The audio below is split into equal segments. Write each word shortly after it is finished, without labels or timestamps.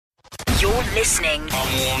You're listening to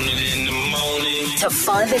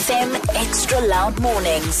 5FM Extra Loud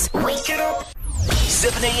Mornings. Wake it up.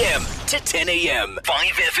 7 a.m. to 10 a.m.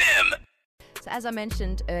 5FM. So as I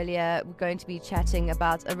mentioned earlier, we're going to be chatting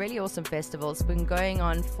about a really awesome festival. It's been going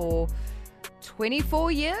on for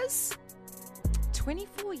 24 years.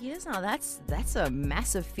 24 years now. That's a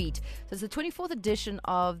massive feat. So it's the 24th edition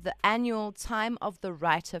of the annual Time of the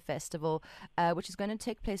Writer Festival, which is going to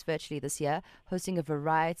take place virtually this year, hosting a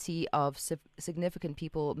variety of significant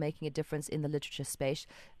people making a difference in the literature space.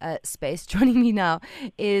 Joining me now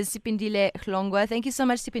is Siphindile Hlongwa. Thank you so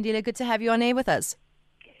much, Siphindile. Good to have you on air with us.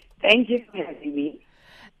 Thank you for having me.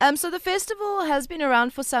 So the festival has been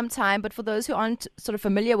around for some time, but for those who aren't sort of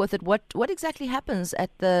familiar with it, what exactly happens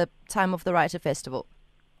at the Time of the Writer Festival?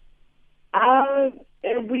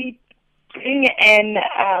 We bring in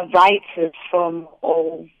writers from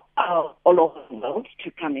all over the world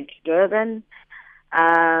to come into Durban.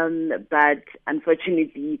 But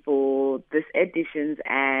unfortunately for this edition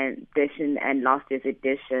and last year's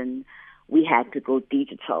edition, we had to go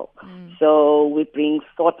digital. So we bring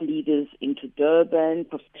thought leaders into Durban,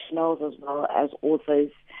 professionals as well as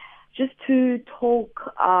authors, just to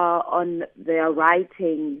talk on their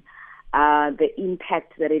writing, the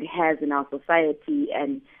impact that it has in our society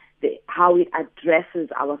and how it addresses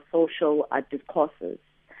our social discourses.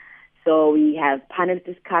 So we have panel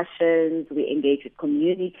discussions, we engage with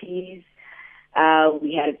communities.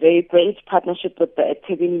 We had a very great partnership with the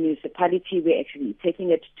eThekwini municipality. We're actually taking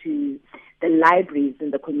it to the libraries in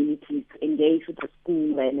the communities to engage with the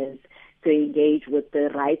school learners, to engage with the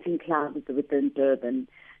writing clubs within Durban.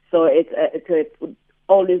 So it's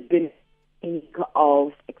always been a week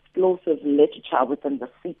of explosive literature within the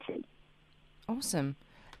city. Awesome.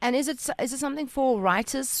 And is it something for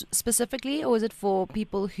writers specifically, or is it for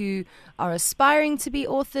people who are aspiring to be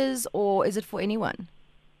authors, or is it for anyone?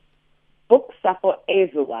 Books are for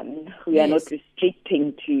everyone. We are not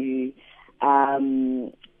restricting to,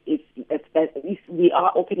 if we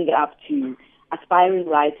are opening it up to aspiring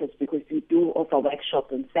writers, because we do offer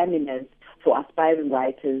workshops and seminars for aspiring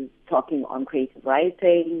writers talking on creative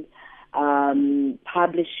writing,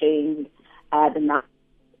 publishing, the number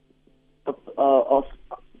of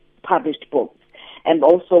published books. And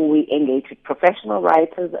also we engage with professional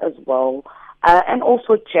writers as well. And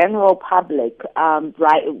also general public,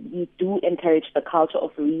 we do encourage the culture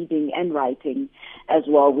of reading and writing as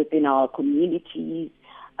well within our communities.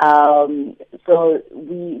 So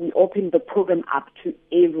we open the program up to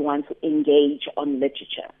everyone to engage on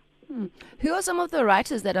literature. Who are some of the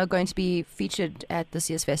writers that are going to be featured at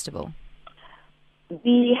this year's festival?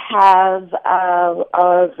 We have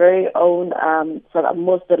our very own,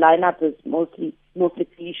 the lineup is mostly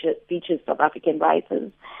features South African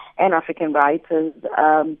writers and African writers.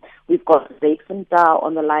 We've got Siphindile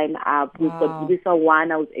on the lineup. We've got Lisa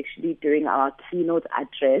Wana, who's actually doing our keynote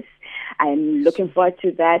address. I'm looking forward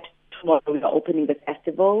to that. Tomorrow we are opening the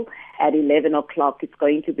festival at 11 o'clock. It's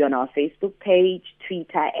going to be on our Facebook page,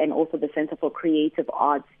 Twitter, and also the Center for Creative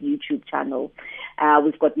Arts YouTube channel.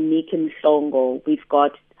 We've got Nicole Hlongwa. We've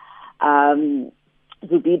got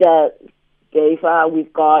Zubida Geva.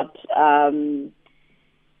 We've got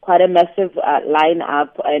quite a massive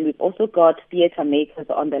lineup, and we've also got theatre makers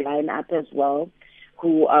on the lineup as well,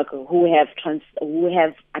 who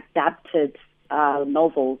have adapted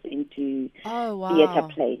novels into theatre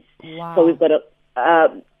plays. Wow. So we've got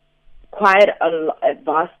quite a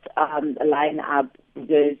vast lineup,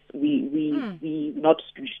 because we not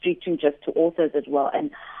restricting just to authors as well,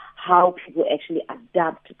 and how people actually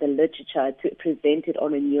adapt the literature to present it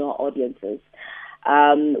on a newer audiences.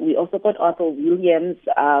 We also got Arthur Williams,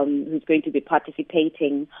 who's going to be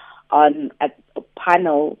participating on a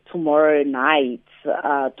panel tomorrow night,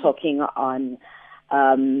 talking on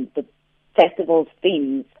the festival's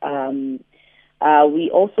themes. We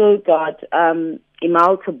also got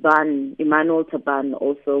Emmanuel Taban,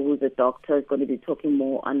 also, who's a doctor, is going to be talking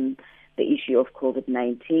more on the issue of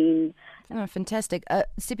COVID-19. Oh, fantastic.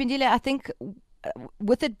 Siphindile, I think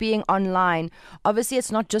with it being online, obviously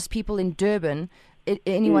it's not just people in Durban.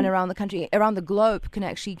 Anyone around the country, around the globe can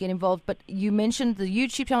actually get involved. But you mentioned the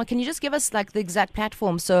YouTube channel. Can you just give us like the exact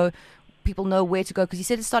platform so people know where to go? Because you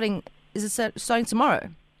said it's starting. Is it starting tomorrow?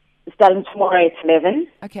 Starting tomorrow at 11.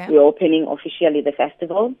 Okay. We're opening officially the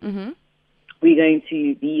festival. Mm-hmm. We're going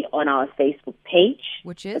to be on our Facebook page,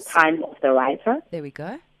 which is The Time of the Writer. There we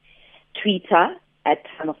go. Twitter at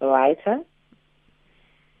Time of the Writer.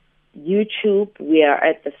 YouTube, we are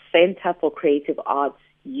at the Center for Creative Arts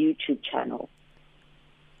YouTube channel.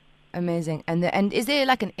 Amazing. And is there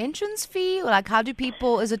like an entrance fee, or like how do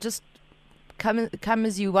people? Is it just come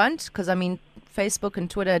as you want? Because I mean, Facebook and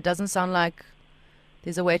Twitter, it doesn't sound like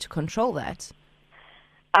there's a way to control that.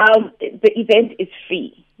 The event is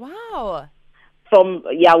free. Wow.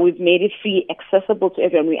 We've made it free, accessible to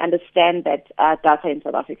everyone. We understand that data in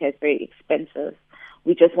South Africa is very expensive.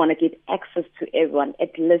 We just want to give access to everyone,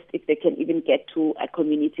 at least if they can even get to a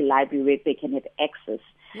community library where they can have access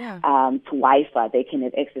to Wi-Fi, they can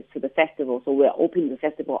have access to the festival. So we're opening the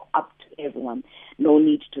festival up to everyone. No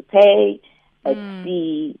need to pay, a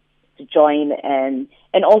fee to join. And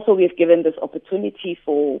also we've given this opportunity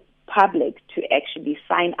for public to actually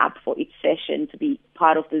sign up for each session to be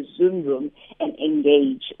part of the Zoom room and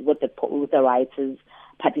engage with the writers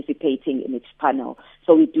participating in each panel.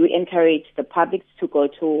 So we do encourage the public to go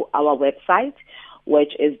to our website,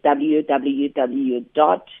 which is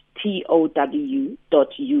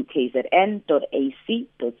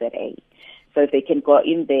www.tow.ukzn.ac.za. So if they can go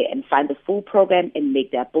in there and find the full program and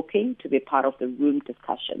make their booking to be part of the room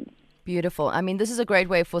discussion. Beautiful. I mean, this is a great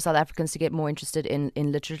way for South Africans to get more interested in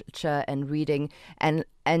literature and reading. And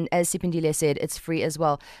as Siphindile said, it's free as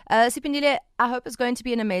well. Siphindile, I hope it's going to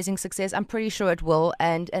be an amazing success. I'm pretty sure it will.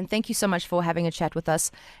 And thank you so much for having a chat with us.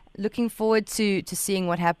 Looking forward to seeing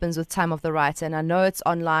what happens with Time of the Writer. And I know it's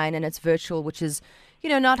online and it's virtual, which is,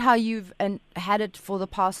 not how you've had it for the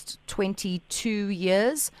past 22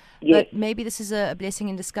 years. Yes. But maybe this is a blessing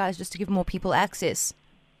in disguise just to give more people access.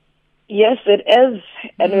 Yes, it is.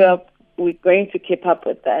 And we're going to keep up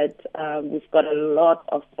with that. We've got a lot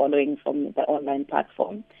of following from the online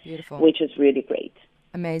platform, Beautiful. Which is really great.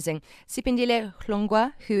 Amazing. Siphindile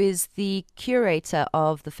Hlongwa, who is the curator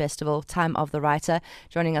of the festival, Time of the Writer,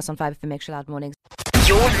 joining us on 5FM Extra Loud Mornings.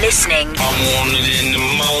 You're listening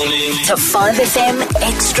to 5FM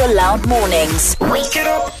Extra Loud Mornings. Wake it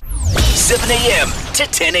up. 7 a.m. to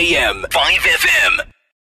 10 a.m. 5FM.